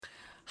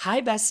Hi,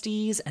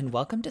 besties, and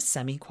welcome to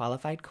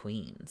Semi-Qualified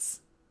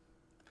Queens.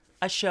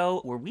 A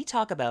show where we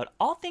talk about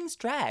all things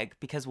drag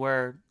because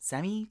we're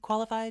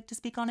semi-qualified to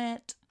speak on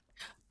it.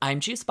 I'm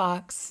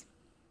Juicebox,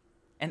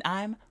 And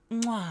I'm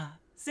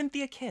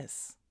Cynthia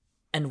Kiss.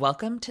 and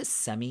welcome to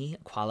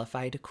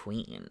Semi-Qualified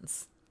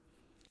Queens.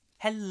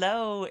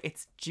 Hello,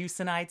 it's Juice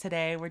and I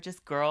today. We're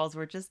just girls,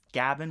 we're just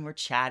gabbing, we're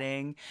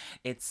chatting.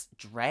 It's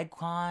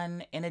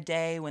DragCon in a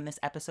day when this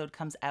episode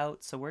comes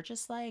out, so we're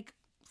just like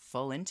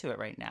full into it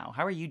right now.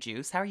 How are you,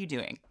 Juice? How are you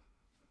doing?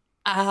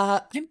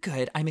 I'm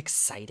good. I'm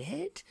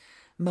excited,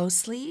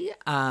 mostly,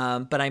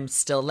 but I'm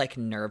still,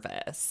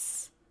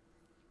 nervous.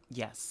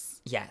 Yes.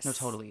 Yes. No,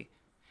 totally.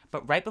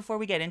 But right before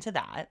we get into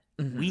that,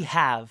 we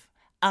have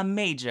a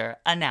major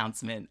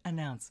announcement.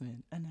 That's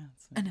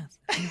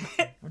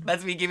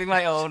me giving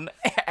my own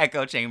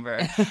echo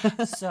chamber.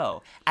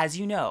 So, as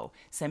you know,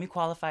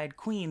 Semi-Qualified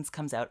Queens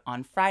comes out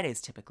on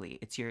Fridays typically.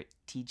 It's your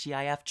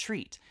TGIF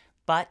treat.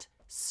 But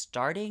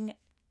starting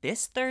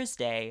this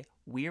Thursday,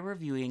 we're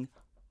reviewing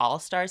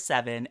All-Star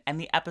 7, and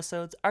the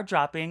episodes are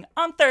dropping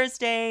on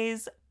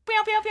Thursdays.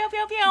 Pew, pew, pew,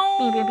 pew,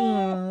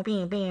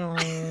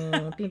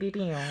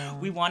 pew.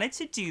 We wanted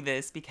to do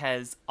this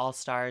because All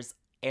Stars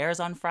airs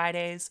on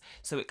Fridays,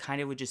 so it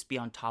kind of would just be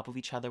on top of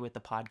each other with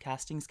the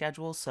podcasting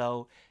schedule.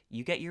 So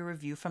you get your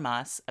review from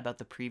us about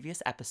the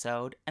previous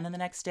episode, and then the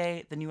next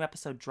day, the new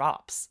episode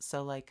drops.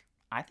 So,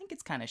 I think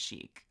it's kind of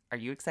chic. Are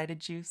you excited,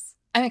 Juice?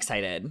 I'm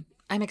excited.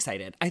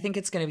 I think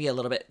it's going to be a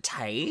little bit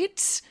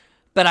tight,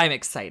 but I'm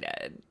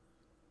excited.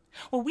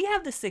 Well, we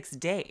have the 6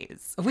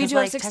 days. We do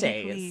have 6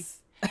 days.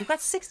 We've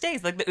got 6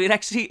 days. It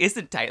actually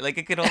isn't tight.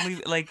 It could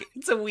only,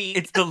 It's a week.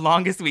 It's the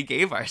longest we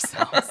gave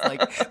ourselves.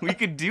 We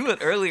could do it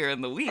earlier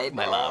in the week,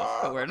 my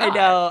love. But we're not. I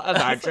know.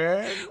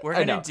 Imagine. We're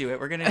going to do it.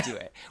 We're going to do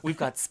it. We've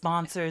got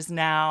sponsors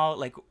now.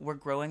 We're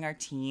growing our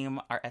team,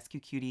 our SQ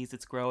Cuties.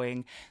 It's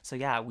growing. So,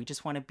 yeah, we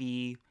just want to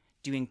be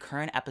doing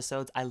current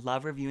episodes. I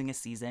love reviewing a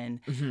season.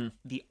 Mm-hmm.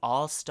 The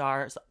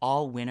All-Stars,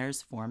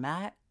 All-Winners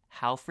format.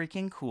 How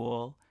freaking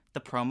cool.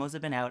 The promos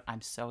have been out. I'm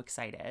so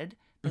excited.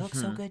 They look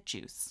so good,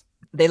 Juice.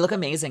 They look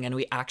amazing, and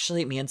me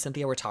and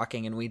Cynthia were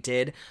talking, and we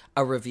did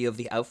a review of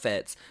the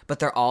outfits, but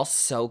they're all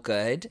so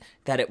good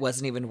that it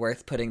wasn't even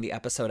worth putting the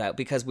episode out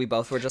because we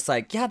both were just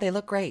like, yeah, they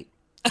look great.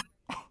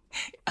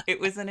 It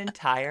was an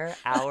entire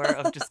hour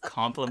of just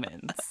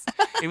compliments.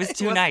 It was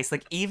too nice.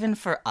 Even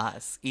for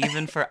us, it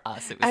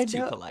was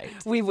too polite.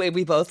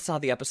 We both saw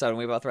the episode, and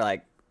we both were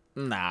like,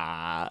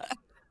 nah.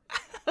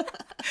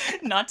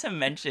 Not to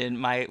mention,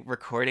 my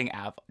recording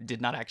app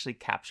did not actually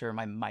capture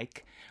my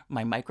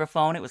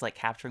microphone. It was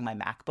capturing my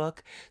MacBook.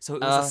 So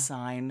it was a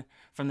sign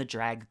from the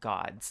drag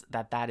gods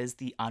that is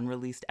the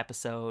unreleased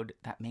episode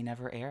that may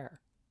never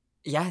air.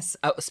 Yes.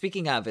 Oh,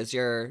 speaking of, is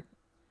your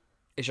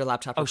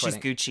laptop recording?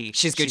 Oh, she's Gucci.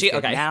 She's Gucci?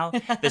 Okay. Now,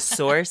 the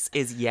source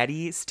is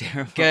Yeti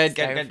stereo. Good.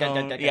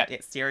 Yeah,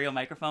 stereo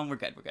microphone. We're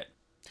good.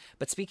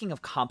 But speaking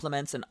of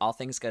compliments and all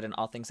things good and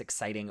all things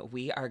exciting,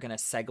 we are going to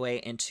segue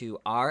into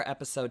our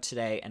episode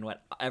today and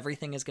what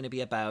everything is going to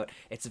be about.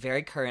 It's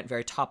very current,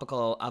 very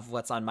topical of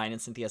what's on mine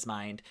and Cynthia's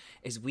mind,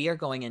 is we are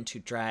going into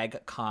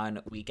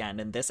DragCon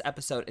weekend. And this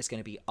episode is going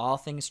to be all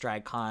things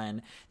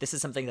DragCon. This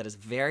is something that is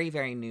very,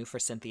 very new for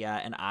Cynthia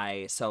and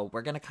I. So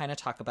we're going to kind of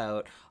talk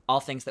about all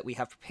things that we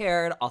have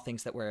prepared, all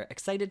things that we're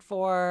excited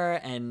for,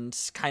 and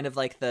kind of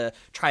the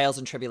trials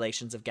and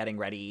tribulations of getting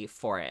ready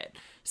for it.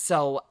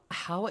 So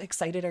how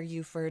excited are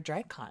you for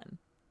DragCon?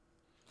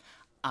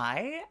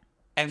 I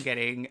am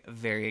getting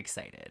very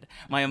excited.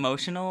 My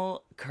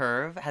emotional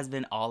curve has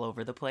been all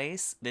over the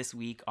place. This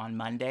week on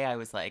Monday, I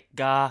was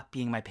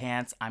peeing my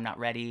pants. I'm not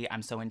ready.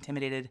 I'm so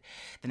intimidated.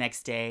 The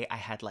next day, I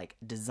had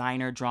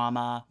designer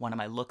drama. One of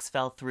my looks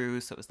fell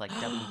through. So it was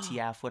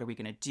WTF, what are we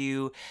going to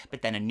do?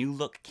 But then a new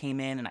look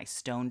came in and I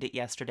stoned it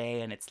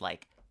yesterday. And it's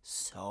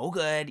so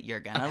good. You're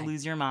going to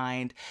lose your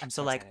mind. I'm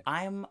so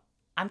excited.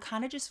 I'm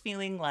kind of just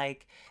feeling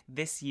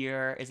this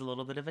year is a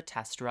little bit of a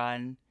test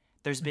run.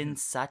 There's been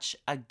such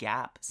a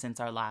gap since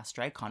our last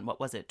DragCon. What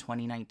was it,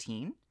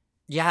 2019?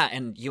 Yeah,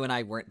 and you and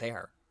I weren't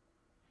there.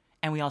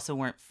 And we also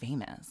weren't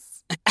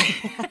famous.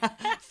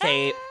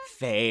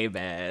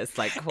 Famous.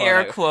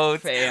 Air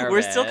quotes. Famous.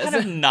 We're still kind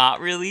of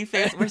not really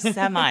famous. We're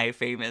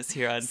semi-famous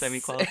here on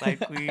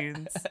Semi-Qualified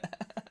Queens.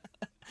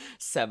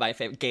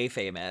 Semi-famous. Gay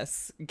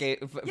famous. Gay,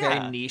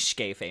 very niche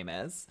gay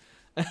famous.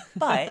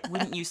 But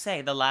wouldn't you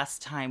say the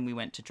last time we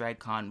went to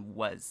DragCon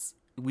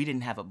we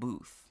didn't have a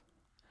booth?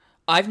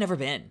 I've never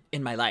been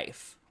in my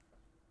life.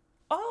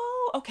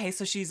 Oh, okay.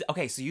 So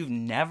you've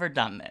never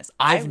done this.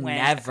 I've went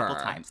never. A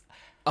couple times.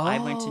 Oh. I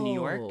went to New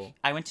York.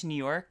 I went to New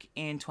York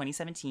in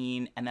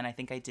 2017, and then I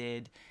think I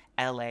did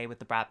LA with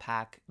the Brat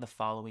Pack the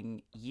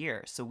following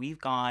year. So we've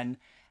gone,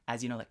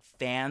 as you know,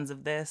 fans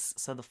of this.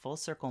 So the full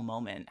circle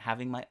moment,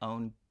 having my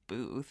own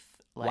booth.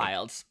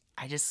 Wild.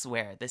 I just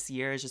swear, this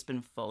year has just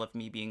been full of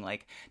me being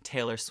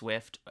Taylor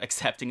Swift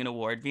accepting an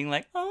award, being oh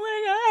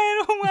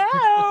my God,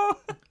 wow.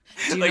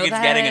 It's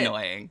getting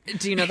annoying.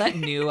 Do you know that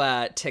new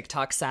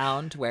TikTok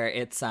sound where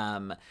it's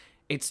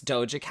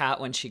Doja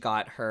Cat when she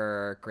got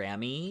her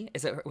Grammy?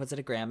 Was it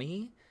a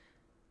Grammy?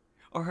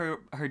 or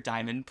her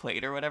diamond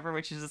plate or whatever,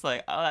 which is just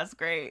like, oh, that's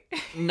great.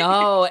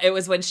 No, it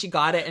was when she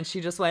got it and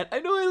she just went, I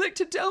know I like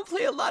to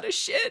downplay a lot of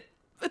shit,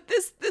 but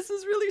this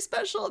is really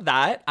special.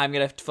 That I'm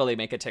going to fully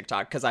make a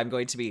TikTok because I'm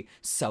going to be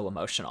so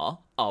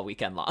emotional all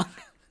weekend long.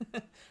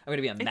 I'm going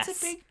to be a mess.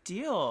 It's a big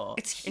deal.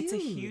 It's huge. It's a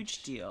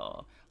huge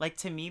deal. Like,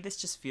 to me, this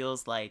just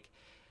feels like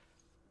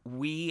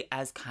we,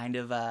 as kind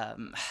of a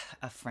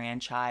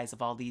franchise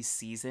of all these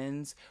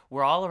seasons,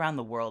 we're all around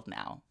the world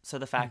now. So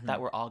the fact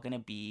that we're all going to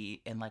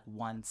be in like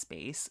one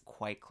space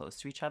quite close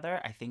to each other,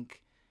 I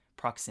think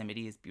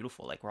proximity is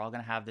beautiful. Like, we're all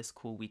going to have this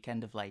cool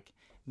weekend of like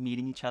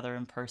meeting each other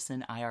in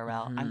person,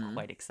 IRL. I'm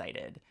quite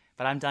excited.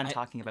 But I'm done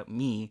talking about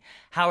me.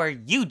 How are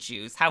you,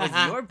 Juice? How was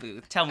your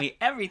booth? Tell me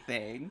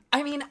everything.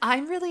 I mean,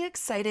 I'm really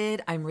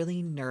excited. I'm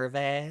really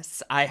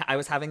nervous. I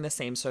was having the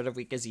same sort of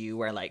week as you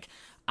where like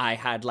I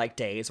had like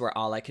days where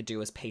all I could do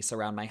was pace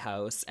around my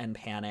house and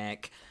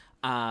panic.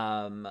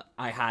 I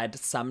had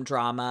some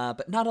drama,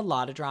 but not a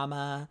lot of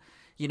drama.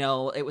 You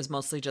know, it was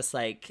mostly just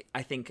like,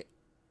 I think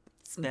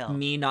it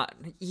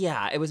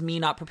was me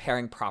not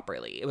preparing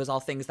properly. It was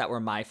all things that were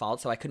my fault,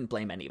 so I couldn't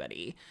blame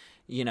anybody,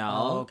 you know?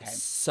 Oh, okay.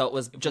 So it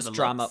was just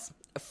drama looks.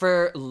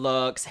 for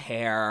looks,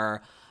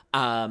 hair,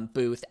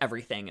 booth,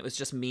 everything. It was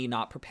just me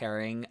not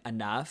preparing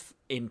enough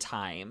in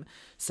time.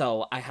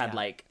 So I had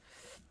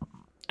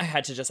I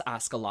had to just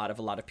ask a lot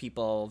of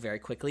people very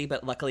quickly,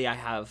 but luckily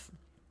I'm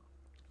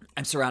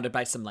surrounded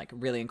by some like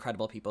really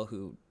incredible people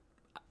who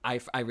I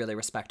really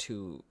respect,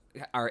 who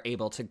are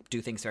able to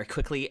do things very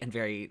quickly and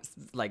very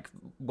like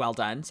well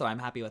done. So I'm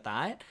happy with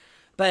that.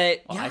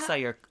 But well,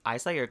 yeah. I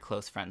saw your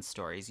close friends'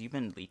 stories. You've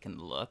been leaking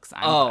the looks.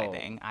 I'm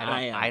vibing.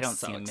 I don't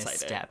see a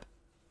misstep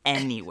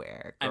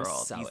anywhere, girl.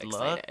 I'm so These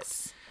excited.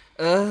 Looks.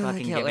 Ugh,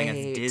 Fucking giving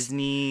us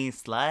Disney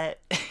slut.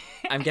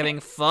 I'm giving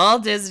full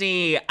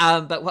Disney.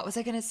 But what was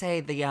I gonna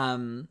say? The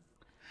oh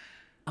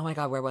my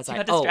god, where was I? She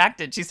got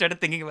distracted. She started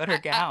thinking about her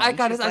gown. I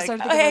started thinking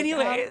about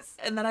anyways,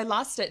 and then I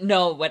lost it.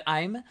 No, what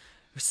I'm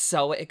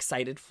so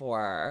excited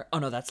for. Oh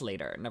no, that's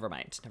later. Never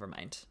mind.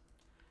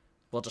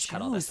 We'll just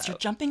cut all this out. You're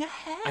jumping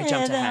ahead. I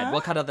jumped ahead.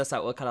 We'll cut all this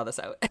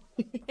out.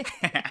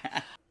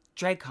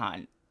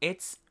 DragCon.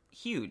 It's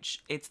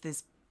huge. It's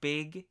this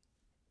big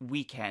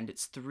weekend.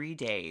 It's 3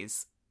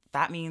 days.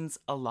 That means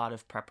a lot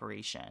of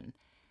preparation.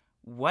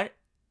 What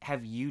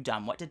have you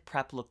done? What did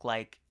prep look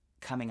like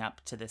coming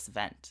up to this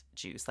event,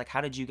 Juice? Like, how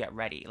did you get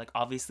ready? Like,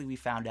 obviously we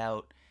found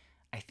out,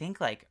 I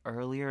think like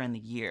earlier in the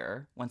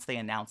year, once they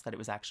announced that it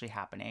was actually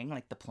happening,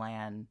 like the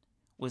plan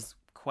was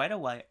quite a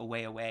way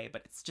away,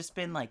 but it's just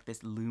been like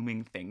this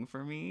looming thing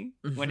for me.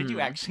 Mm-hmm. When did you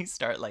actually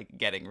start like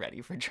getting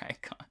ready for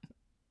DragCon?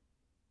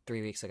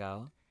 3 weeks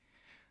ago.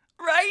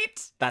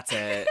 Right? That's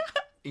it.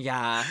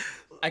 Yeah.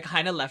 I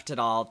kind of left it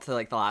all to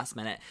like the last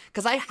minute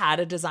because I had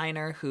a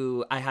designer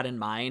who I had in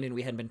mind and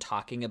we had been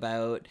talking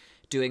about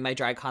doing my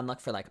DragCon look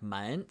for like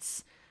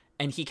months.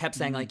 And he kept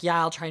saying like, yeah,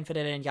 I'll try and fit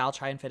it in. Yeah, I'll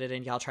try and fit it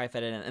in. Yeah, I'll try and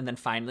fit it in. And then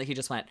finally he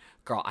just went,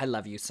 girl, I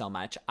love you so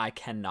much. I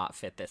cannot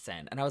fit this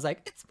in. And I was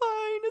like, it's fine.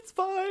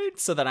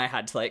 So then I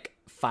had to like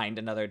find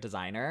another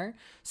designer.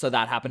 So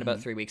that happened about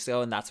 3 weeks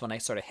ago. And that's when I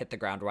sort of hit the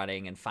ground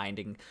running and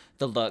finding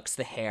the looks,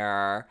 the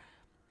hair,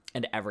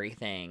 and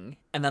everything.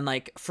 And then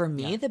like for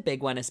me, the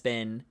big one has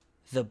been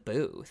the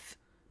booth.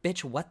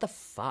 Bitch, what the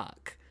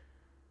fuck?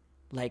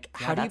 Like,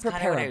 how do you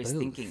prepare a booth?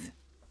 Thinking.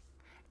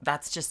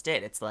 That's just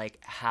it. It's like,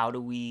 how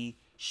do we...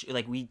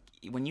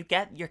 when you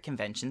get your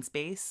convention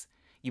space,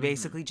 you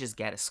basically just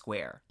get a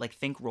square. Like,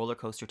 think Roller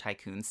Coaster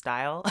Tycoon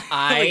style.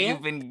 Like,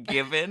 you've been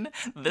given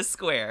the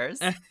squares,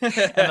 and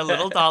the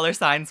little dollar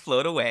signs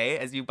float away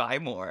as you buy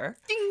more.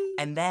 Ding.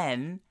 And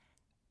then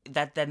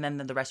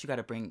the rest you got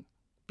to bring,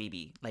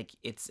 baby. Like,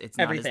 it's not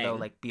everything. As though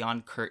like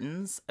beyond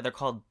curtains, they're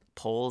called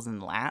poles and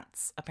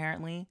lats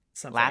apparently.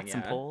 Lats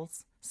and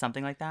poles,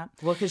 something like that.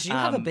 Well, because you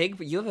have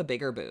a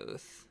bigger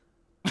booth.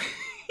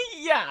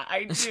 Yeah,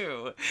 I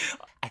do.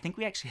 I think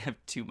we actually have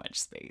too much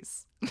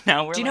space.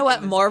 Now we're. Do you know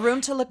what? More room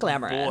to look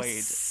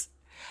glamorous.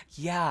 Void.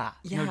 Yeah.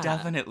 No,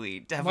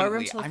 definitely. More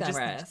room to look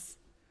glamorous.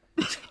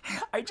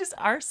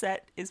 Our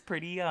set is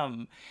pretty.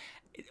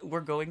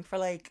 We're going for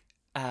like,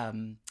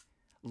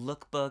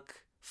 lookbook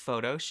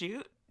photo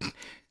shoot.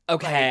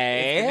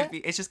 Okay.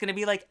 Like, it's just gonna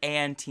be like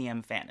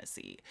TM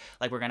fantasy.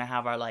 Like, we're gonna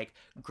have our like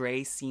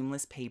gray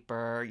seamless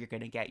paper. You're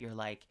gonna get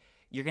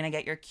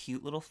your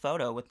cute little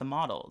photo with the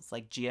models.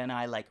 Like, Gia and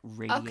I like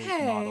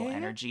radiate model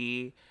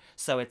energy.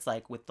 So it's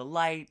like with the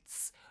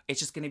lights, it's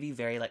just going to be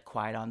very like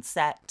quiet on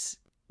set.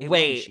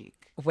 Wait.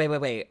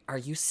 Are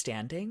you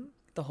standing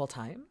the whole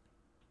time?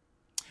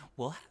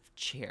 We'll have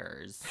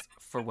chairs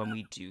for when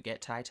we do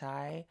get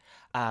tie-tie.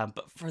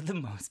 But for the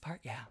most part,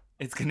 yeah.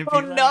 It's going to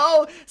be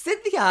no!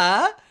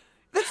 Cynthia!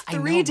 That's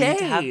 3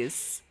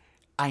 days.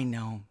 I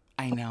know.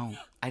 I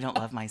don't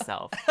love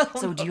myself.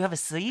 So do you have a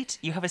seat?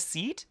 You have a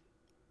seat?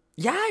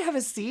 Yeah, I have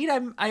a seat.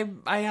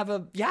 I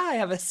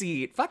have a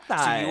seat. Fuck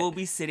that. So you'll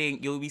be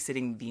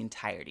sitting the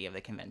entirety of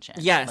the convention.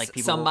 Yes. Like,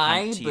 people so will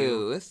my come to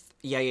booth.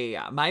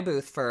 Yeah. My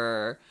booth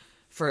for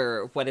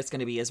for what it's going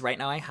to be is right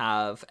now I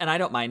have, and I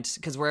don't mind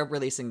because we're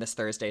releasing this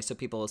Thursday, so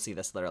people will see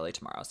this literally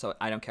tomorrow. So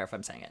I don't care if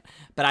I'm saying it.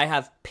 But I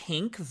have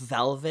pink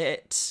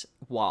velvet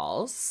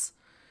walls.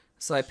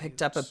 So I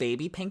picked up a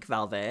baby pink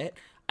velvet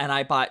and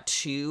I bought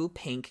 2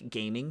 pink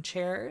gaming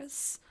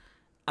chairs.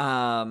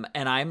 And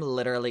I'm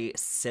literally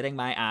sitting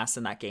my ass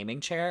in that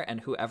gaming chair, and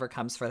whoever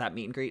comes for that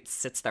meet and greet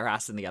sits their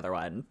ass in the other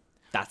one.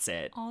 That's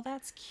it. Oh,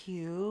 that's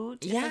cute.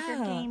 It's Yeah. like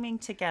you're gaming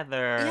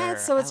together. Yeah,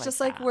 so it's I just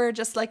like like that. we're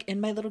just like in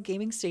my little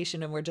gaming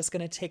station and we're just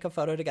going to take a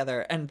photo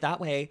together. And that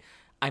way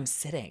I'm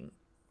sitting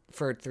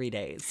for 3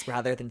 days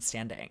rather than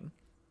standing.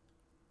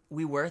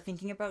 We were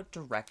thinking about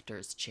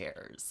director's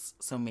chairs.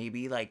 So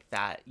maybe like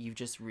that, you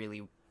just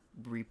really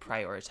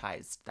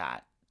reprioritized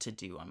that to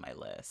do on my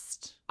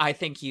list. I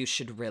think you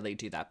should really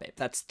do that, babe.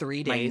 That's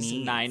 3 My days,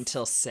 knees. 9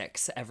 till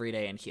 6 every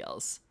day in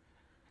heels.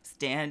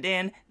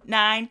 Standing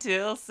 9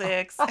 till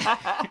 6.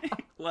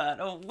 What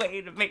a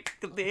way to make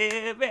a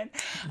living.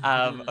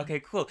 Okay,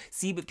 cool.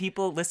 See, but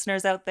people,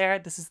 listeners out there,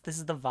 this is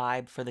the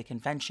vibe for the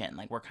convention.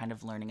 Like, we're kind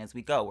of learning as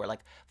we go. We're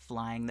like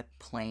flying the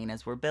plane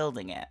as we're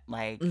building it,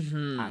 like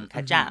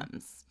Uncut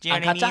Gems. Do you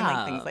know what I mean?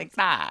 Like things like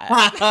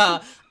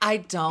that. I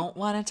don't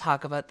want to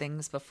talk about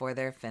things before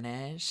they're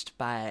finished,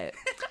 but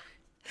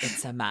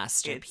it's a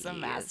masterpiece. It's a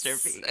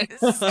masterpiece.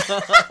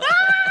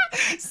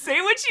 Say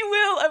what you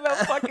will about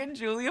fucking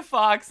Julia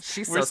Fox.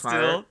 She's We're so smart.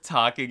 still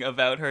talking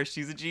about her.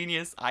 She's a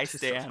genius. I She's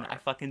so stan. smart. I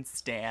fucking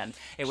stan.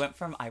 It went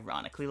from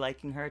ironically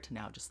liking her to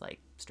now just like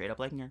straight up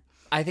liking her.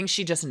 I think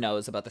she just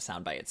knows about the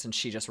sound bites and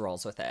she just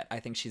rolls with it. I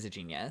think she's a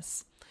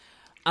genius.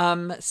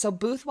 So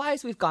booth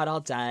wise, we've got all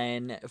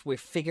done. We've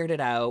figured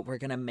it out. We're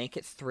gonna make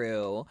it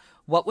through.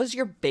 What was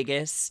your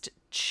biggest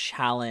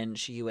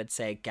challenge, you would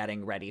say,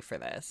 getting ready for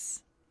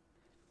this?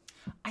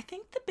 I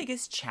think the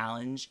biggest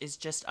challenge is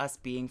just us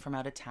being from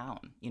out of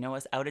town. You know,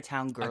 us out of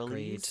town girlies.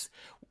 Agreed.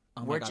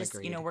 Oh my We're God, just,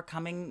 agreed. we're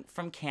coming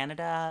from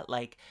Canada.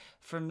 Like,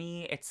 for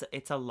me,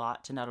 it's a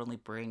lot to not only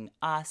bring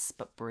us,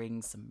 but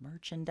bring some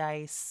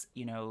merchandise.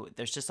 You know,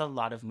 there's just a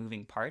lot of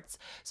moving parts.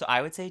 So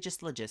I would say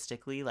just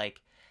logistically,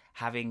 like,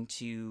 having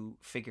to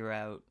figure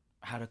out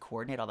how to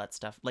coordinate all that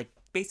stuff. Like,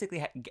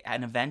 basically,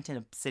 an event in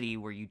a city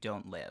where you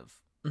don't live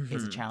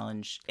is a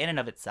challenge in and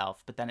of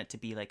itself. But then it to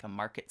be, like, a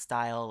market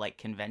style, like,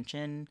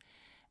 convention,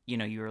 you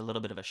know, you're a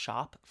little bit of a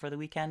shop for the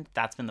weekend.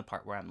 That's been the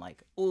part where I'm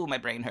like, oh, my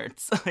brain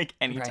hurts. Like,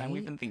 anytime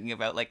we've Right? been thinking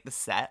about, like, the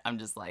set, I'm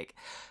just like,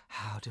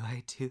 how do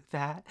I do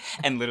that?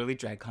 And literally,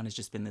 DragCon has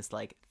just been this,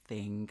 like,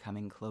 thing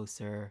coming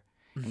closer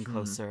and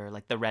closer.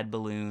 Like, the red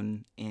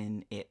balloon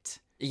in it.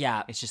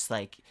 Yeah. It's just,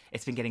 like,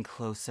 it's been getting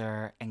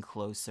closer and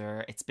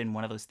closer. It's been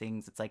one of those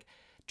things. It's, like,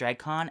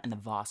 DragCon and the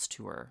Voss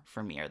tour,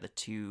 for me, are the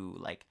two,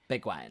 like,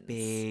 Big ones.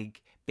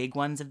 big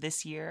ones of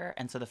this year.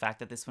 And so the fact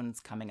that this one's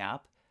coming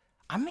up,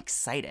 I'm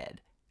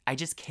excited. I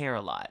just care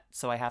a lot.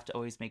 So I have to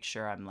always make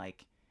sure I'm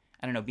like,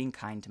 I don't know, being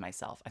kind to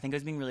myself. I think I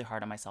was being really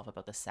hard on myself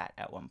about the set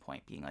at one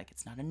point, being like,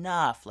 it's not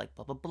enough, like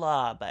blah, blah,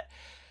 blah. But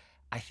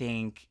I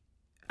think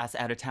us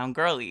out of town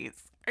girlies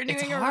are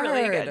It's doing a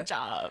really hard. good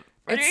job.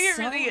 We're It's doing a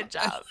so- really good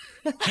job.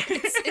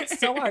 it's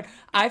so hard.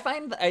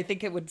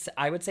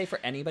 I would say for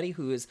anybody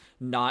who is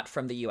not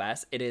from the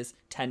US, it is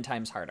 10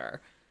 times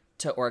harder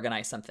to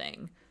organize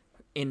something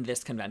in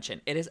this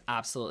convention. It is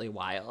absolutely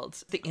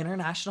wild. The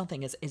international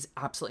thing is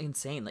absolutely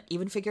insane. Like,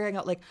 even figuring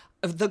out, like,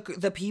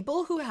 the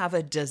people who have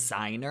a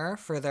designer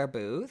for their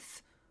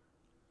booth,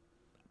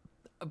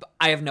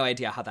 I have no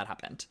idea how that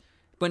happened.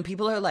 When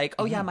people are like,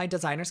 oh yeah, my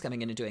designer's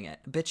coming in and doing it.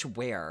 Bitch,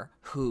 where?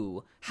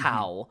 Who?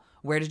 How?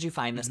 Where did you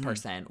find this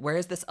person? Where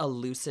is this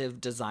elusive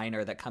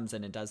designer that comes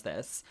in and does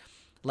this?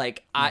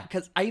 Like,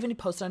 because I even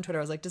posted on Twitter,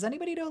 I was like, does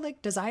anybody know,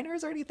 like,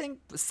 designers or anything?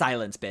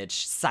 Silence, bitch.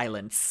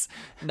 Silence.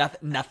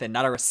 Nothing.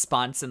 Not a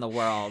response in the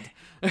world.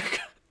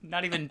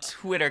 Not even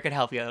Twitter could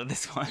help you out of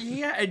this one.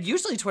 Yeah, and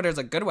usually Twitter's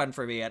a good one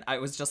for me, and I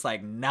was just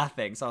like,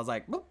 nothing. So I was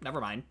like, well,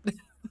 never mind.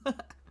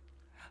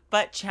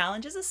 But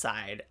challenges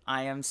aside,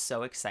 I am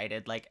so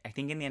excited. Like, I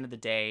think in the end of the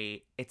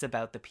day, it's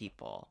about the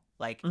people.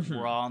 Like,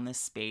 we're all in this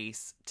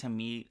space to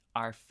meet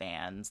our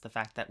fans. The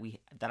fact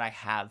that I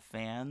have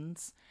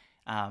fans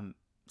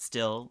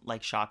still,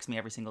 like, shocks me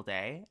every single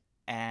day.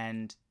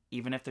 And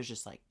even if there's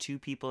just, like, 2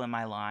 people in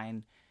my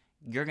line,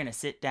 you're going to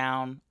sit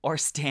down or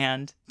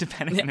stand,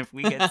 depending on if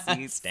we get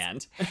seats.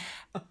 Stand.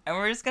 And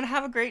we're just going to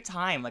have a great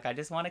time. Like, I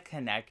just want to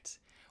connect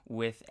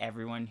with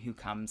everyone who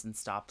comes and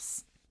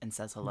stops and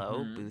says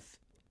hello. Booth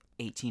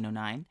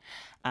 1809.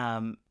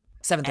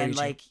 732. And,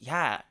 like,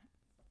 yeah.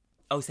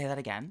 Oh, say that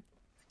again.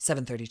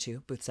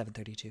 732. Booth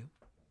 732.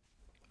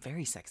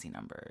 Very sexy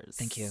numbers.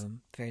 Thank you.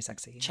 Very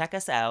sexy. Check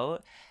us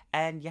out.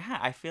 And yeah,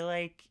 I feel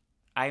like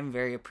I'm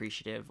very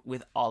appreciative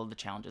with all of the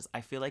challenges.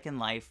 I feel like in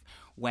life,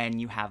 when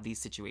you have these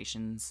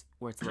situations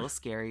where it's a little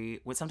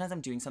scary, when sometimes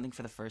I'm doing something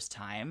for the first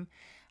time,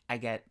 I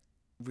get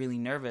really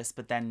nervous.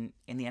 But then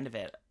in the end of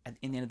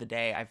the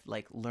day, I've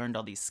like learned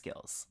all these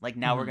skills. Like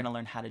now we're going to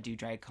learn how to do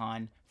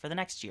DragCon for the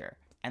next year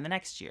and the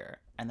next year.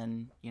 And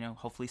then, you know,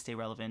 hopefully stay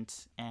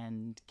relevant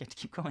and get to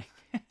keep going.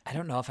 I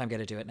don't know if I'm going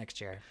to do it next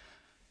year.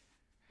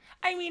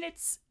 I mean,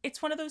 it's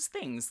one of those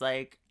things.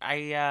 Like,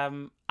 I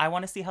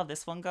want to see how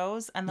this one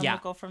goes, and then Yeah.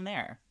 we'll go from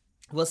there.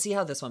 We'll see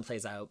how this one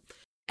plays out.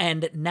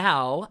 And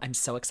now, I'm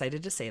so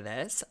excited to say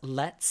this,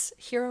 let's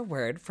hear a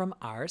word from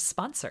our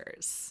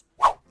sponsors.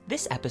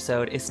 This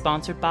episode is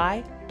sponsored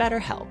by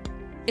BetterHelp.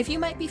 If you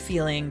might be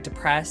feeling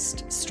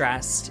depressed,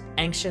 stressed,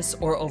 anxious,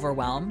 or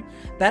overwhelmed,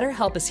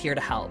 BetterHelp is here to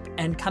help.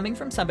 And coming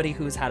from somebody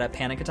who's had a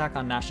panic attack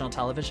on national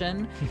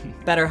television,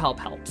 BetterHelp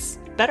helps.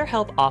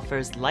 BetterHelp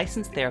offers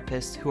licensed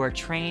therapists who are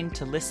trained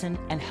to listen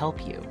and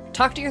help you.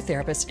 Talk to your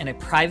therapist in a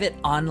private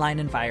online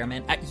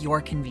environment at your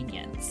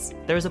convenience.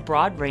 There is a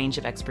broad range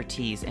of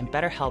expertise in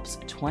BetterHelp's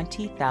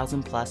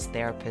 20,000 plus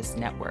therapist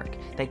network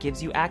that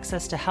gives you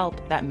access to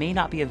help that may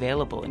not be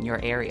available in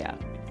your area.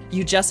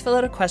 You just fill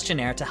out a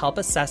questionnaire to help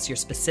assess your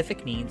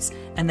specific needs,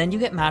 and then you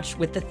get matched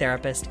with the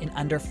therapist in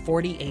under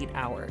 48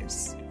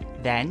 hours.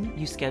 Then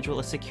you schedule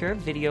a secure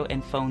video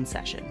and phone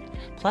session.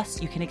 Plus,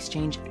 you can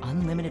exchange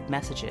unlimited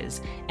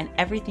messages, and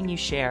everything you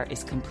share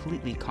is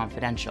completely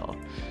confidential.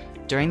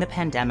 During the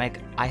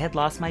pandemic, I had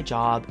lost my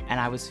job and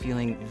I was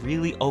feeling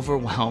really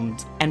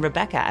overwhelmed. And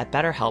Rebecca at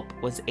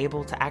BetterHelp was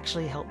able to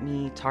actually help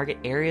me target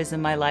areas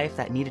in my life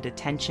that needed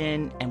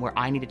attention and where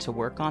I needed to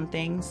work on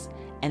things.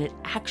 And it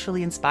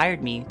actually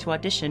inspired me to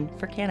audition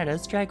for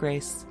Canada's Drag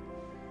Race.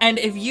 And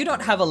if you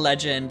don't have a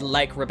legend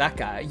like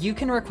Rebecca, you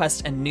can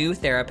request a new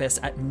therapist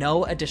at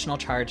no additional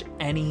charge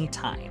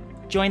anytime.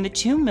 Join the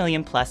 2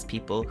 million plus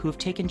people who have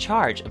taken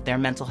charge of their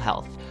mental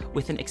health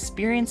with an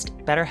experienced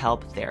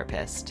BetterHelp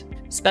therapist.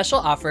 Special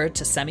offer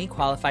to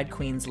semi-qualified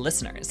Queens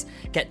listeners.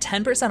 Get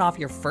 10% off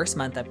your first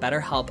month at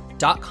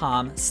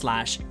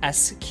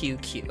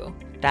betterhelp.com/SQQ.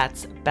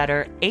 That's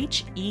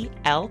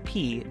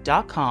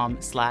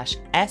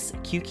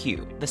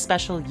betterhelp.com/SQQ. The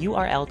special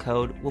URL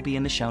code will be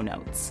in the show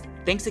notes.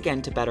 Thanks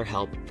again to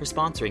BetterHelp for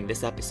sponsoring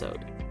this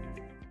episode.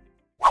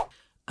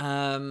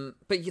 So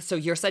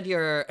you said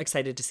you're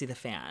excited to see the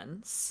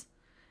fans.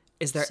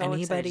 Is there So excited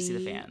anybody to see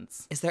the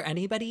fans. Is there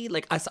anybody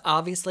like us?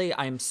 Obviously,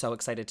 I'm so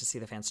excited to see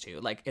the fans too.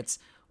 Like, it's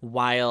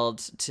wild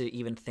to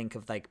even think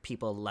of like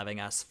people loving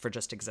us for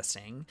just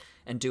existing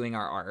and doing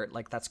our art.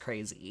 Like, that's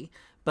crazy.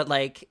 But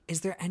like,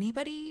 is there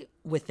anybody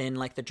within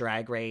like the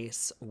Drag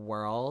Race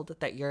world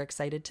that you're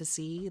excited to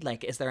see?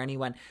 Like, is there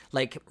anyone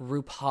like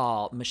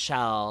RuPaul,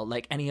 Michelle,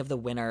 like any of the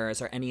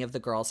winners or any of the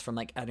girls from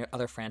like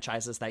other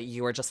franchises that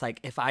you are just like,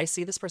 if I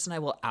see this person, I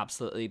will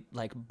absolutely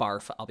like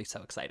barf. I'll be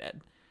so excited.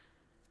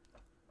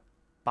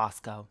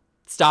 Bosco.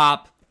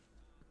 Stop.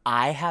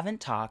 I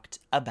haven't talked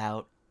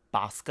about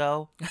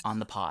Bosco on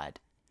the pod,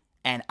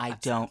 and I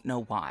don't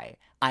know why.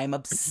 I'm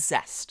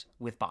obsessed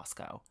with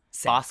Bosco.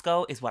 Same.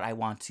 Bosco is what I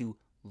want to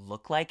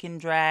look like in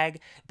drag.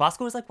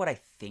 Bosco is like what I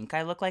think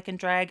I look like in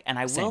drag, and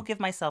I Same. will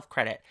give myself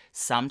credit.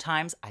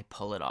 Sometimes I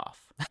pull it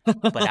off,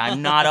 but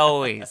I'm not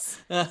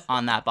always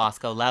on that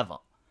Bosco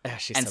level.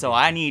 She's And so beautiful.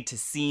 I need to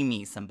see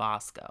me some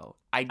Bosco.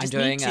 I just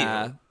need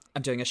to.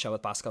 I'm doing a show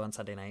with Bosco on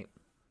Sunday night.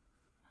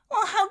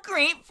 Well, how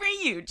great for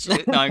you,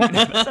 Jude. No,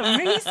 that's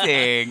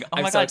amazing. Oh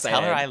I'm my so God,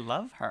 tell her excited. I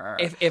love her.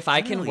 If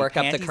I can Literally, work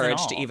up the panties and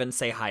courage to all. even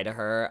say hi to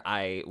her,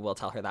 I will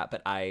tell her that.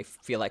 But I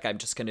feel like I'm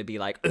just going to be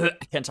like, I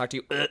can't talk to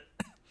you.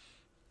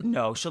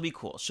 No, she'll be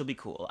cool. She'll be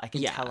cool. I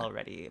can Yeah. tell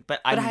already.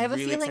 But I'm I have a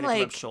really feeling excited to rub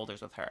like-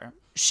 shoulders with her.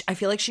 I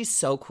feel like she's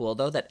so cool,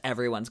 though, that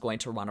everyone's going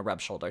to want to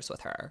rub shoulders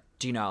with her.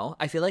 Do you know?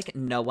 I feel like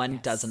no one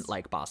doesn't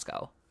like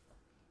Bosco.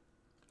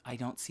 I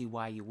don't see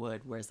why you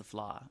would. Where's the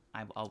flaw?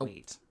 I'll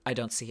wait. I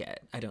don't see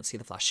it. I don't see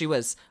the flaw.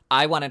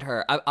 I wanted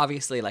her,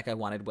 obviously, like, I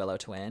wanted Willow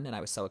to win, and I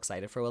was so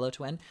excited for Willow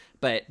to win.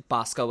 But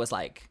Bosco was,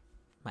 like,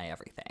 my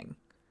everything.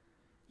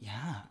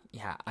 Yeah.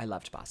 Yeah, I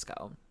loved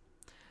Bosco.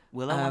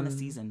 Willow won the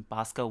season.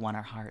 Bosco won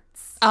our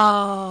hearts.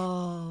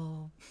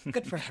 Oh,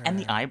 good for her. And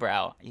the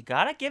eyebrow. You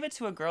gotta give it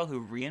to a girl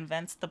who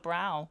reinvents the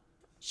brow.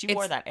 She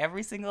wore that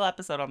every single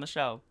episode on the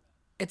show.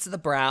 It's the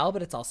brow,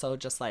 but it's also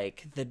just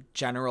like the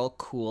general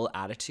cool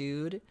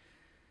attitude,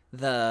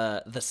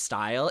 the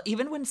style.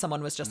 Even when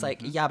someone was just like,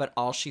 yeah, but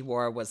all she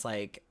wore was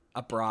like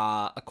a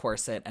bra, a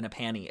corset, and a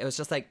panty. It was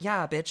just like,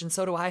 yeah, bitch, and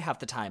so do I half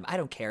the time. I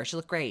don't care. She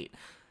looked great.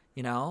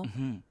 You know?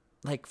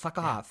 Like, fuck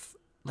off.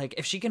 Like,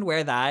 if she can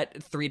wear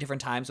that 3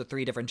 different times with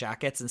 3 different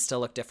jackets and still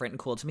look different and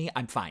cool to me,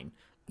 I'm fine.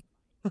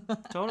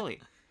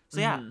 Totally. So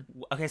yeah.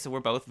 Okay, so we're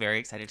both very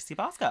excited to see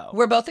Bosco.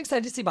 We're both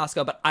excited to see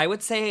Bosco, but I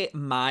would say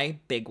my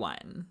big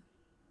one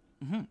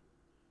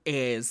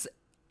is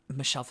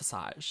Michelle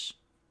Visage.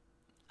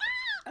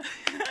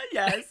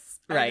 Yes.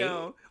 Right. I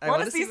know. I Want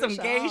wanna to see some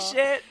Michelle. gay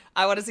shit?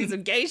 I want to see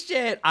some gay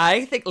shit.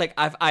 I think, like,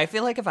 I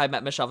feel like if I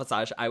met Michelle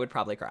Visage, I would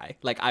probably cry.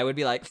 Like, I would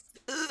be like,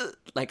 ugh.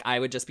 Like, I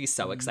would just be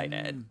so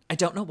excited. I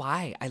don't know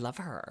why. I love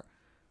her.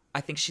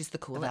 I think she's the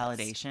coolest.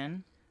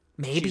 Validation.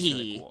 Maybe. She's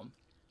really cool.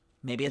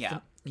 Maybe it's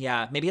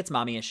Yeah. maybe it's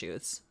mommy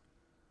issues.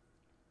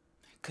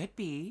 Could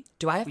be.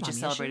 Do I have We mommy just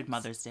celebrated issues?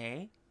 Mother's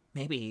Day.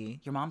 Maybe.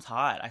 Your mom's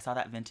hot. I saw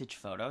that vintage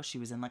photo. She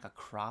was in like a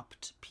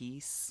cropped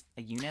piece,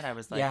 a unit. I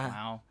was like, Yeah.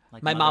 wow.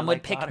 Like My mother mom would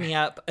like pick daughter. me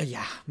up.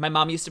 Yeah. My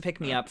mom used to pick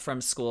me up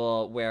from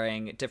school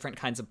wearing different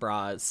kinds of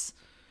bras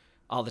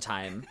all the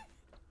time.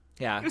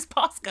 Yeah. It was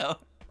Bosco.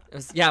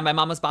 My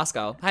mom was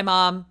Bosco. Hi,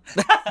 Mom.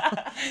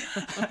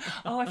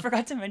 Oh, I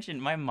forgot to mention,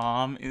 my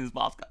mom is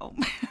Bosco.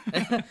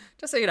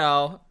 Just so you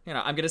know,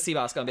 I'm going to see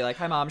Bosco and be like,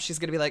 hi, Mom. She's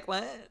going to be like,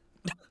 what?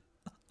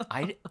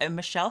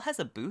 Michelle has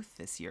a booth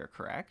this year,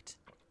 correct?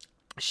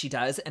 She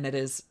does, and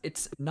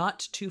it's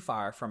not too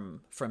far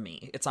from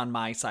me. It's on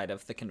my side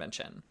of the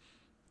convention.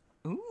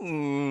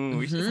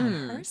 Ooh, she's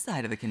on her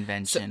side of the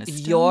convention. So a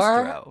stone's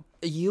throw.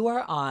 You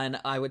are on,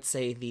 I would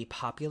say, the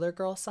popular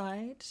girl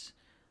side.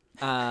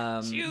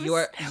 Juice. You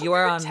are we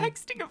were on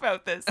texting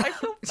about this. I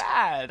feel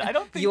bad. I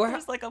don't think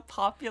there's like a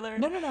popular.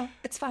 No.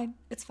 It's fine.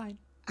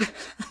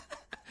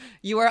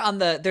 You are on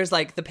there's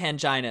like the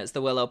Panginas,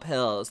 the Willow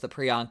Pills, the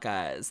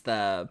Priyankas,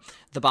 the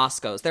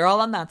Boscos. They're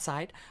all on that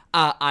side.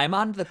 I'm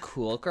on the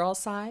cool girl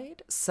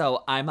side.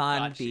 So I'm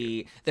on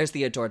there's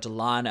the Adore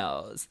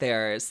Delanos.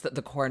 There's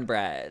the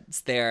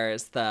Cornbreads.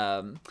 There's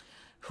the,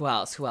 who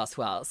else? Juice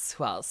box.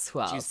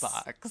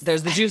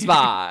 There's the Juice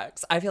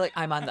box. I feel like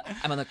I'm on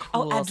the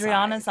cool side.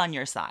 Adriana's on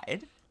your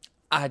side.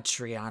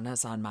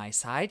 Adriana's on my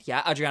side.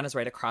 Yeah, Adriana's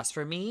right across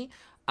from me.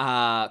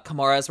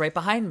 Kimura's right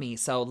behind me,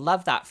 so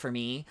love that for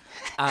me.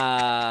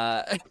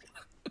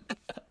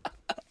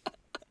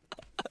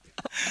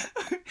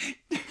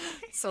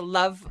 So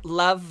love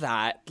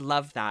that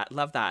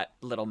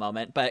little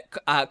moment.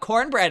 But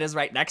Cornbread is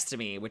right next to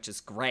me, which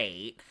is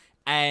great.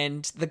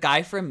 And the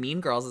guy from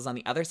Mean Girls is on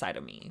the other side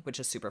of me,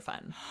 which is super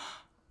fun.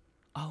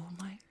 Oh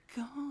my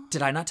god.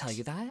 Did I not tell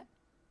you that?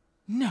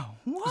 No.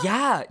 What?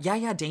 Yeah,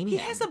 Damien. He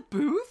has a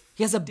booth?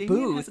 He has a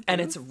booth,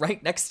 and it's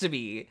right next to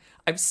me.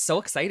 I'm so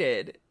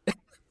excited.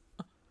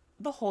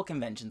 The whole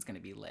convention's going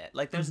to be lit.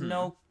 Like, there's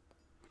no...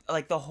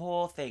 Like, the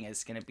whole thing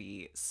is going to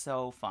be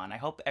so fun. I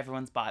hope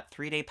everyone's bought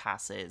 3-day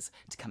passes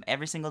to come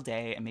every single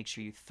day and make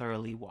sure you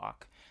thoroughly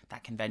walk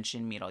that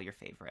convention, meet all your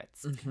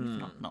favorites.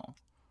 Phenomenal.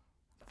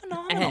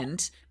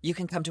 And you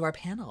can come to our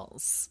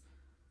panels.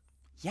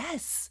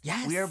 Yes.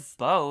 We are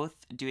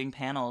both doing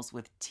panels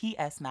with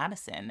T.S.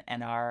 Madison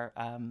and our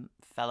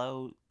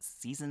fellow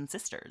season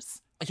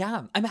sisters.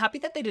 Yeah, I'm happy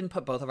that they didn't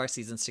put both of our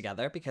seasons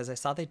together, because I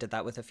saw they did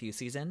that with a few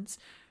seasons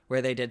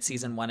where they did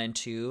season 1 and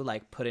 2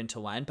 like put into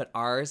one, but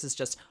ours is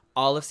just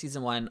all of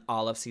season 1,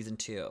 all of season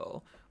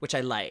 2, which I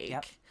like.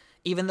 Yep.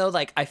 Even though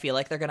like I feel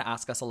like they're going to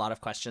ask us a lot of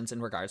questions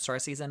in regards to our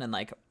season, and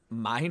like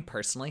mine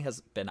personally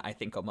has been, I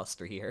think, almost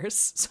 3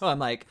 years. So I'm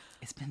like,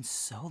 it's been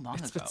so long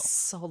ago. It's been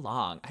so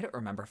long. I don't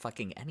remember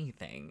fucking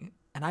anything,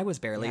 and I was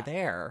barely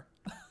there.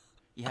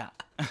 Yeah.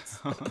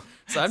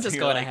 So I'm just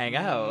going to hang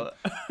out.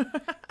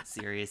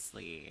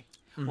 Seriously.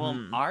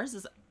 Well, ours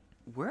is,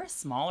 we're a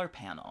smaller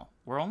panel.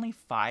 We're only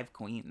 5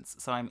 queens.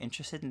 So I'm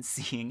interested in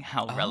seeing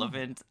how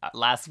relevant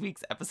last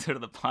week's episode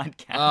of the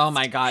podcast. Oh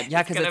my God.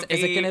 Yeah, because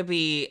is it going to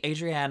be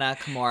Adriana,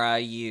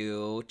 Kimura,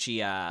 you,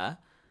 Gia,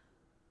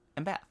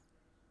 and Beth?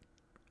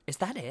 Is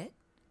that it?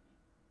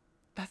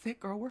 That's it,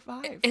 girl. We're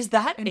 5. Is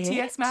that and it? And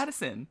T.S.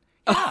 Madison.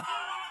 Yeah.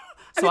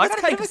 So I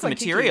gotta give us some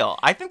material.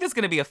 I think there's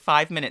gonna be a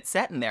 5-minute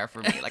set in there for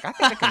me. Like, I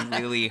think I can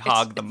really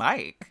hog the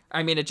mic.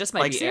 I mean, it just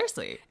might be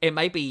seriously. It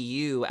might be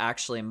you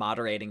actually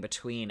moderating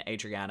between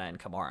Adriana and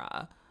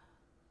Kimura.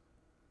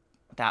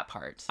 That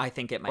part. I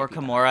think it might be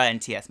Kimura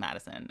and T.S.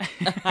 Madison.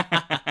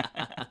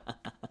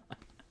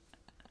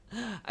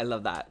 I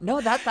love that. No,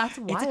 that's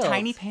wild. It's a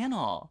tiny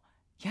panel.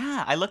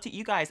 Yeah, I looked at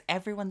you guys.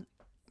 Everyone,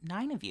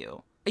 9 of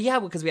you. Yeah,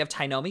 because we have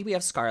Tainomi, we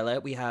have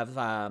Scarlett, we have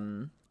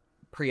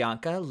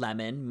Priyanka,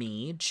 Lemon,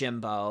 me,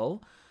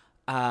 Jimbo,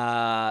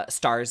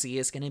 Starzy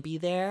is going to be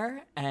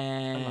there,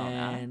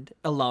 and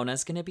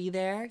Alona's going to be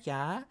there,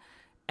 yeah.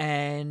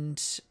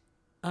 And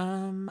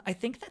I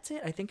think that's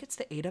it. I think it's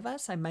the 8 of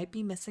us. I might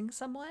be missing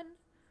someone.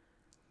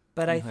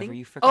 But and I whoever think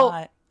you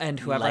forgot. And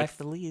whoever I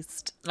the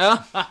least. No,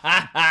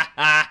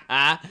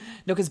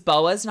 because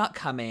Boa's not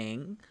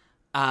coming.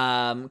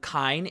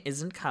 Kine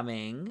isn't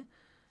coming.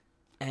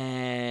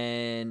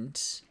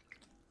 And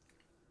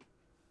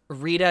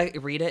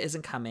Rita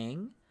isn't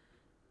coming.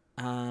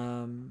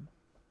 And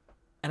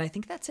I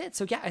think that's it.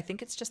 So yeah, I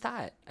think it's just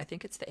that. I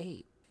think it's the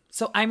 8.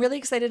 So I'm really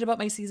excited about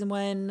my season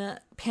 1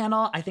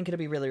 panel. I think it'll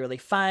be really, really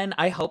fun.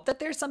 I hope that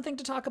there's something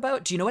to talk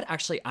about. Do you know what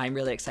actually I'm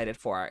really excited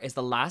for? Is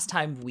the last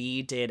time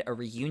we did a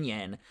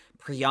reunion,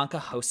 Priyanka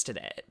hosted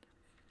it.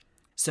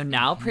 So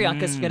now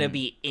Priyanka's going to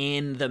be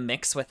in the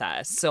mix with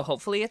us. So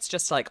hopefully it's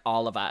just like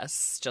all of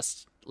us,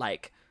 just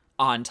like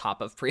on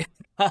top of Priyanka.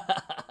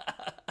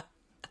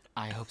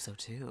 I hope so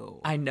too.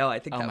 I know. I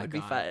think that would be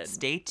fun.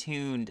 Stay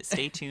tuned.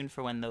 Stay tuned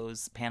for when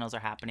those panels are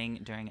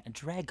happening during a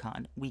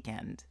DragCon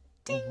weekend.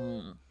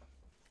 Mm-hmm.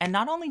 And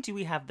not only do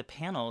we have the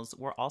panels,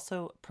 we're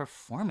also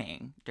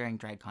performing during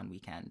DragCon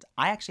weekend.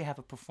 I actually have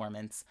a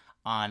performance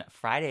on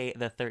Friday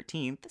the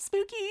 13th,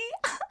 spooky,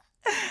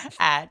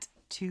 at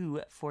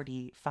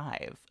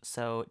 2:45.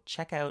 So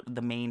check out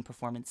the main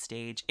performance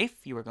stage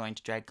if you are going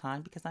to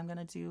DragCon, because I'm going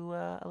to do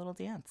a little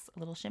dance, a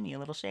little shimmy, a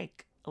little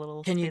shake, a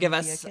little... Can you give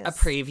us a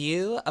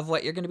preview of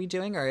what you're going to be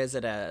doing, or is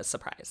it a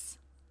surprise?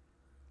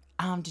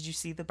 Did you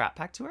see the Brat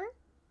Pack tour?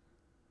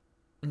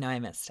 No, I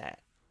missed it.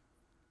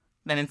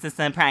 Then it's a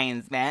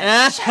surprise,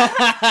 bitch.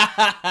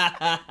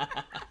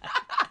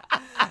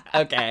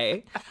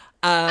 Okay.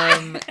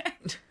 Um,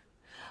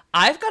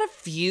 I've got a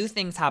few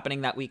things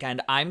happening that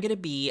weekend. I'm going to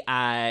be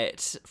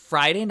at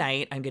Friday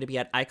night. I'm going to be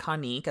at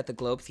Iconique at the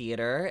Globe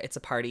Theater. It's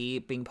a party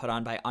being put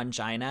on by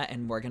Angina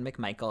and Morgan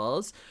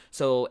McMichaels.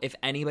 So if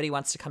anybody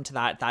wants to come to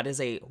that, that is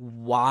a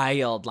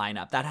wild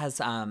lineup. That has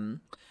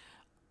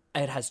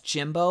it has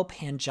Jimbo,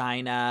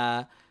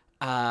 Pangina,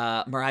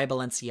 Mariah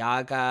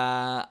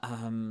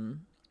Balenciaga,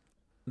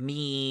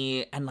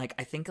 me, and like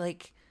I think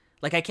like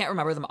I can't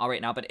remember them all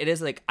right now, but it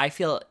is like I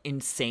feel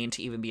insane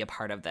to even be a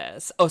part of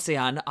this.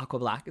 Ocean Aqua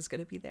Black is going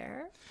to be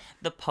there.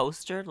 The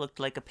poster looked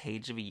like a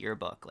page of a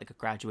yearbook, like a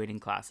graduating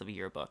class of a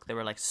yearbook. There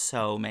were like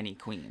so many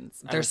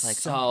queens. There's like,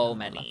 so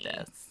many.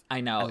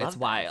 I know, it's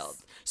wild.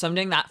 So I'm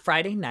doing that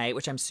Friday night,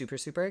 which I'm super,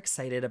 super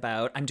excited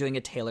about. I'm doing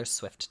a Taylor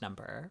Swift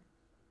number.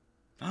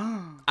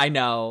 I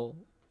know.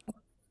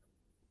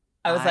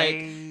 I was like,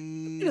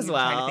 as well.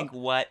 I'm trying to think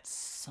what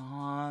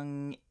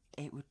song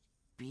it would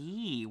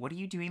be. What are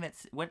you doing?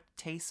 What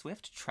Tay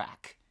Swift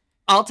track?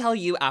 I'll tell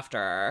you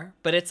after,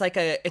 but it's like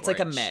a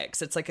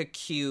mix. It's like a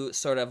cute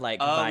sort of like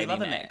vibey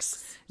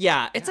mix.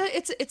 Yeah,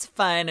 it's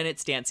fun and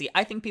it's dancey.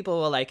 I think people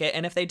will like it,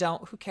 and if they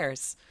don't, who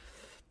cares?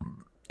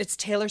 It's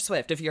Taylor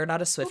Swift. If you're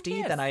not a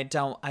Swiftie, then I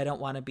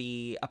don't want to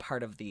be a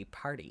part of the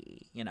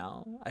party. You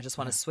know, I just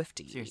want a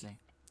Swiftie. Seriously.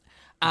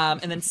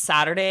 And then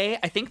Saturday,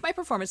 I think my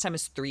performance time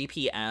is 3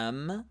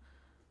 p.m.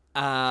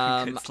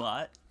 Good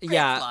slot.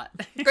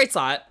 Great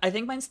slot. I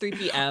think mine's 3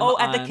 p.m. Oh,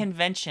 at the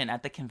convention. I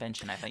thought you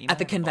meant at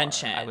the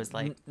convention. I was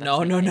like,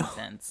 no.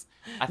 Sense.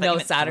 I thought you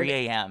meant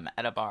Saturday 3 a.m.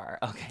 at a bar.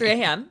 Okay. 3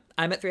 a.m.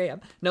 I'm at 3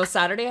 a.m. No,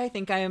 Saturday I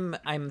think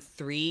I'm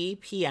 3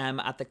 p.m.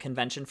 at the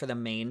convention for the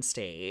main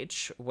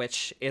stage,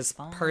 which is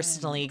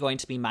personally going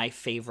to be my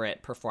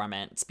favorite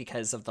performance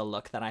because of the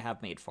look that I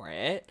have made for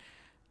it.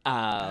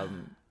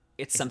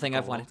 It's something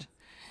I've wanted.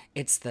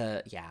 It's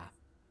Oh,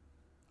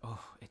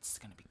 it's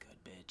gonna be good,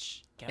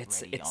 bitch. Get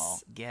ready, y'all.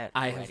 Get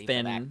ready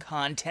for that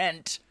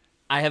content.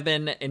 I have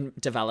been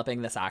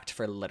developing this act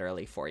for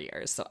literally 4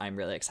 years, so I'm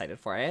really excited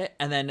for it.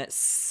 And then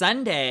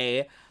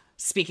Sunday,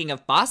 speaking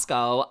of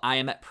Bosco, I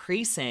am at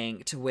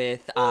Precinct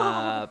with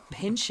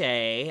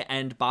Pinche,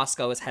 and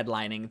Bosco is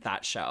headlining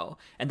that show.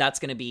 And that's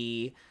going to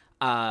be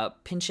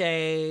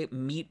Pinche,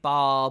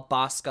 Meatball,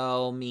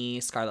 Bosco, me,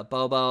 Scarlett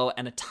Bobo,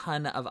 and a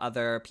ton of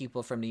other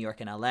people from New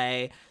York and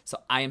LA. So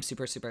I am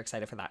super, super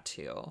excited for that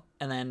too.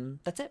 And then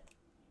that's it.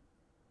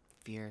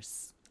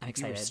 Fierce. I'm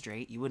excited. If you were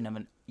straight, you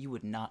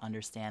would not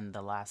understand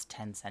the last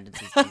 10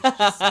 sentences you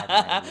just said.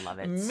 And I love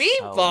it.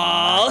 Meatball.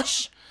 So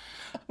much.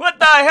 What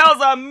the hell's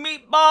a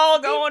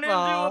meatball going into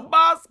a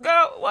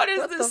Bosco? What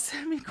is this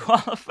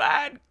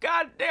semi-qualified?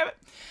 God damn it.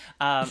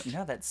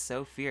 No, that's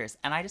so fierce.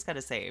 And I just got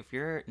to say, if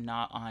you're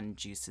not on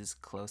Juice's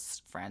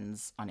close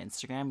friends on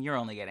Instagram, you're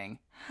only getting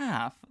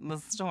half the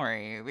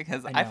story,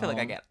 because I feel like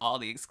I get all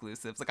the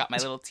exclusives. I got my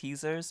little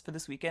teasers for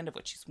this weekend of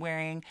what she's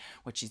wearing,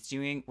 what she's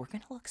doing. We're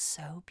going to look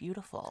so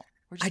beautiful.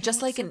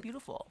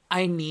 Beautiful.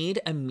 I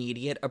need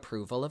immediate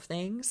approval of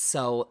things,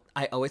 so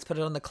I always put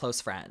it on the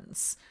close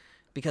friends.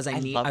 Because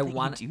I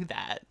want to do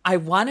that. I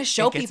want to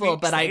show people,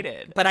 but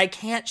I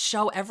can't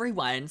show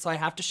everyone, so I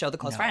have to show the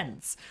close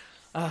friends.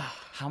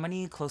 How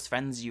many close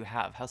friends do you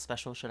have? How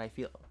special should I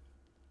feel?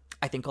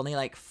 I think only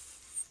like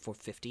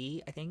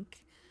 450, I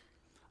think.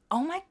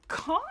 Oh my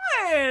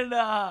god!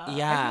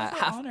 Yeah,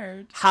 I'm so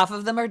honored. Half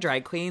of them are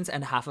drag queens,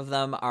 and half of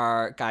them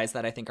are guys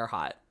that I think are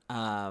hot.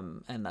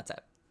 And that's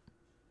it.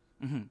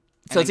 Mm-hmm.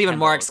 So it's even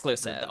more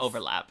exclusive. The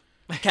overlap.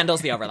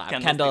 Kendall's the overlap.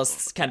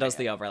 Kendall's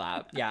the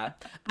overlap. Yeah.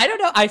 I don't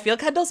know. I feel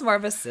Kendall's more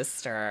of a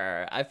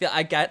sister. I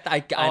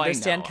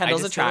understand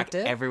Kendall's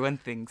attractive. Like everyone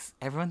thinks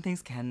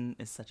Ken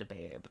is such a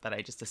babe, that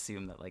I just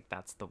assume that like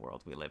that's the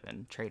world we live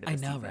in. Trade of the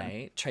season.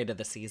 Right? Trade of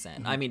the season.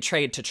 Mm-hmm. I mean,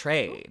 trade to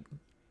trade.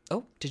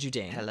 Oh, did you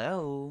ding?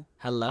 Hello.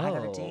 I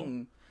got a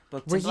ding.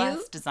 Booked and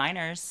blessed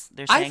designers.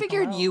 They're saying I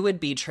figured hello. You would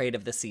be trade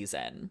of the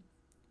season.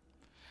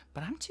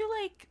 But I'm too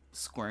like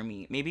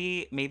squirmy.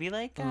 Maybe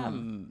like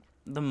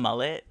the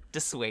mullet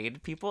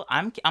dissuade people.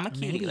 I'm a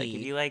cutie. Maybe. Like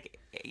if you like,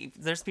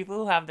 there's people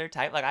who have their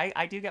type. Like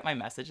I do get my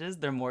messages.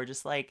 They're more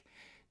just like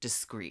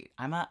discreet.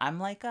 I'm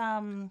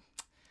the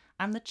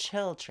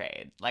chill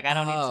trade. Like I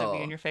don't need to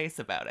be in your face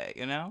about it.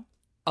 You know?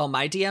 Oh,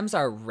 my DMs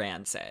are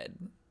rancid.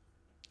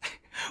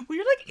 Well,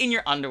 you're like in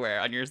your underwear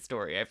on your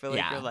story. I feel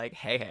like you're like,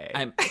 hey.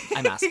 I'm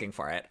asking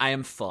for it. I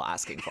am full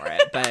asking for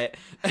it, but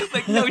it's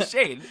like no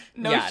shade,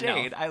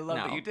 shade. I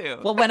love what you do.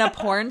 Well, when a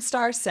porn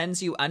star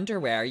sends you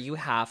underwear, you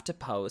have to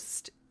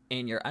post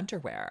in your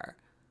underwear.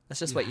 That's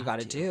just what you got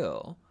to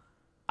do.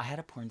 I had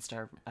a porn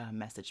star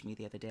message me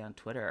the other day on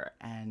Twitter,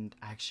 and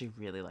I actually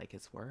really like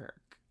his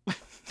work.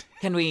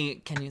 Can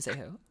you say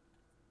who?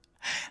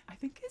 I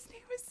think his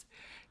name is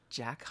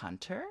Jack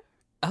Hunter.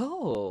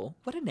 Oh,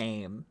 what a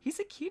name. He's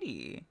a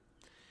cutie.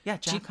 Yeah,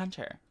 Jack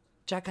Hunter.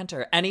 Jack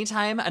Hunter.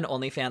 Anytime an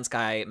OnlyFans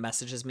guy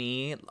messages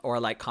me or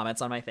like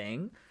comments on my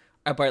thing,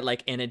 about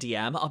like in a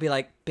DM, I'll be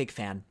like, big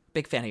fan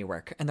of your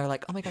work. And they're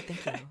like, oh my God,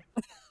 thank you.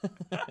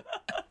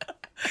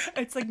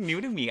 It's like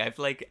new to me. I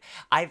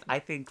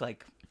think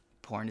like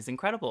porn is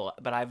incredible.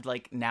 But I've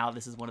like, now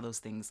this is one of those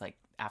things, like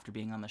after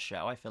being on the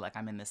show, I feel like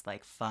I'm in this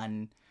like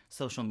fun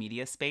social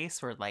media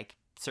space where like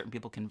certain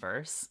people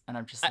converse, and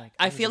I'm just like,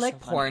 I oh, feel this is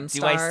like so funny. porn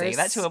Do I say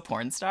that stars- to a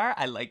porn star?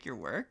 I like your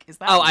work. Is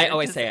that Oh, I weird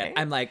always to say it.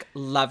 I'm like,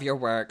 love your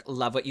work,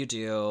 love what you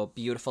do,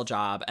 beautiful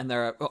job, and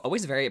they're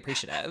always very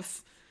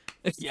appreciative.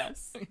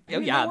 Yes. Oh,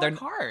 yeah, they're they're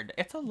hard.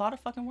 It's a lot of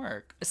fucking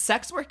work.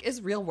 sex work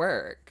is real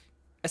work,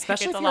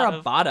 especially It's if a you're lot a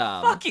of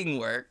bottom. fucking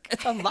work.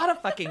 It's a lot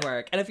of fucking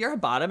work, and if you're a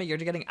bottom and you're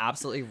getting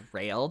absolutely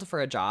railed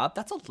for a job,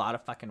 that's a lot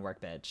of fucking work,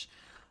 bitch.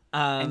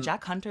 And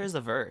Jack Hunter is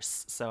a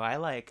verse, so I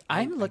like.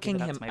 I I'm looking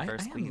give it up him. to my I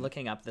verse am queen.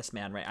 looking up this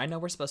man. Right, I know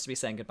we're supposed to be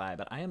saying goodbye,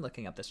 but I am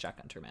looking up this Jack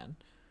Hunter man.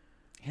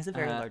 He has a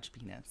very large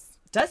penis.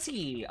 Does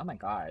he? Oh my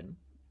god.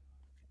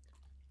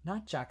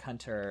 Not Jack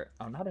Hunter.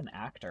 Oh, not an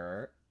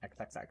actor.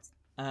 XXX.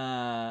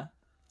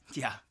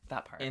 Yeah,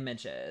 that part.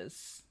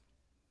 Images.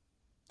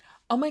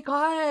 Oh my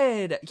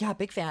god. Yeah,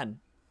 big fan.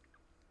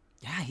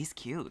 Yeah, he's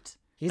cute.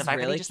 He's the fact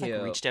really that he just cute.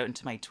 like reached out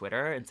into my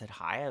Twitter and said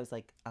hi, I was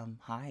like,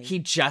 hi. He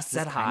just Does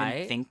said this kind of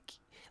hi. Think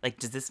like,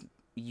 does this? Do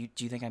you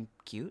think I'm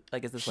cute?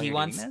 Like, is this why He you're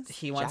wants. doing this?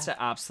 He wants Jack?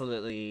 to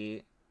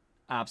absolutely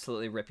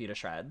rip you to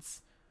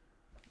shreds.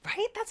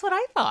 Right? That's what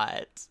I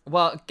thought.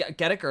 Well,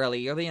 get it, girly.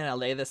 You'll be in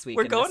LA this week.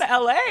 We're and going this- to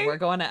LA. We're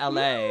going to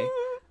LA. Woo!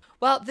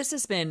 Well, this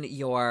has been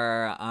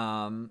your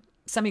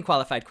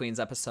semi-qualified queens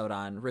episode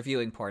on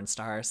reviewing porn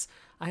stars.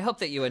 I hope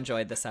that you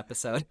enjoyed this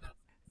episode.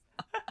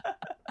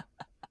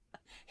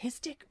 His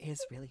dick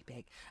is really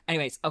big.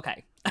 Anyways,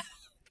 okay.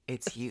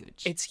 It's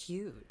huge. It's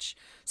huge.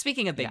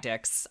 Speaking of big Yeah.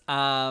 dicks,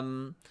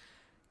 can't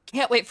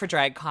wait for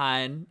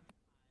DragCon.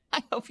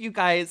 I hope you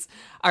guys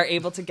are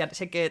able to get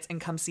tickets and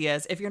come see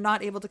us. If you're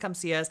not able to come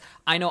see us,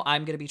 I know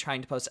I'm going to be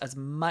trying to post as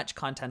much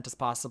content as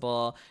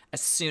possible as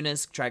soon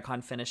as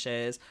DragCon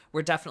finishes.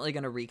 We're definitely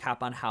going to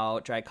recap on how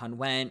DragCon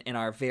went in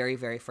our very,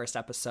 very first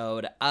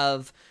episode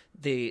of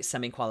the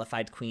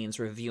semi-qualified queens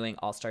reviewing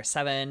All-Star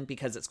 7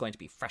 because it's going to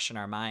be fresh in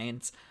our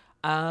minds.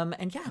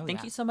 And yeah,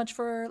 thank you so much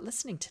for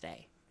listening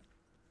today.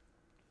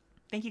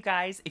 Thank you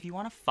guys. If you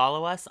want to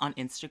follow us on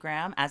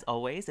Instagram, as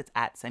always, it's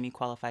at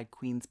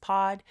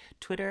semiqualifiedqueenspod.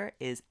 Twitter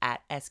is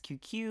at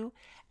SQQ.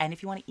 And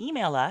if you want to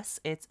email us,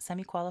 it's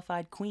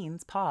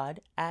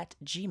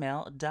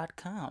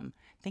semiqualifiedqueenspod@gmail.com.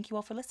 Thank you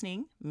all for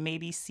listening.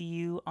 Maybe see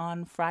you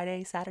on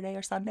Friday, Saturday,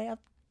 or Sunday of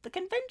the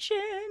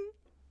convention.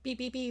 Beep,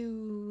 beep,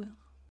 beep.